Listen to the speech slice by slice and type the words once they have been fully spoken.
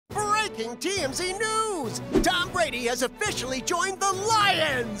breaking TMZ news! Tom Brady has officially joined the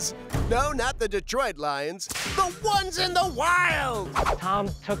Lions! No, not the Detroit Lions, the ones in the wild! Tom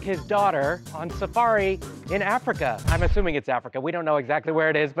took his daughter on safari in Africa. I'm assuming it's Africa. We don't know exactly where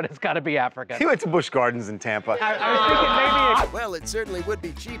it is, but it's got to be Africa. He went to Busch Gardens in Tampa. I was thinking maybe... Well, it certainly would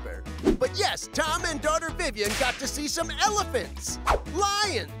be cheaper. But yes, Tom and daughter Vivian got to see some elephants,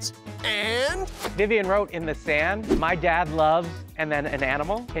 lions, and... Vivian wrote in the sand, "My dad loves," and then an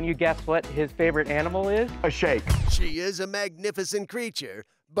animal. Can you guess what his favorite animal is? A shake. She is a magnificent creature,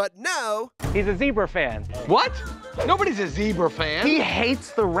 but no. He's a zebra fan. What? Nobody's a zebra fan. He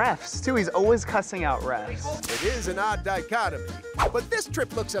hates the refs, too. He's always cussing out refs. It is an odd dichotomy. But this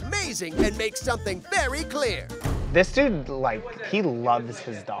trip looks amazing and makes something very clear. This dude, he loves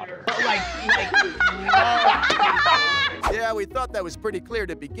his daughter. Yeah, we thought that was pretty clear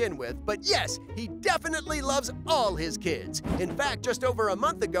to begin with, but yes, he definitely loves all his kids. In fact, just over a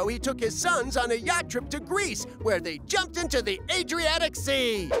month ago, he took his sons on a yacht trip to Greece, where they jumped into the Adriatic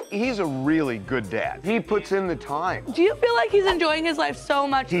Sea. He's a really good dad. He puts in the time. Do you feel like he's enjoying his life so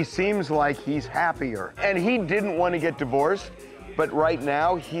much? He seems like he's happier. And he didn't want to get divorced, but right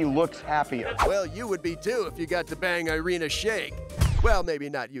now he looks happier. Well, you would be too if you got to bang Irina Shayk. Well, maybe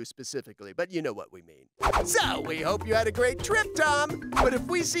not you specifically, but you know what we mean. So, we hope you had a great trip, Tom. But if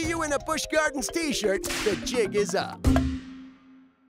we see you in a Busch Gardens t-shirt, the jig is up.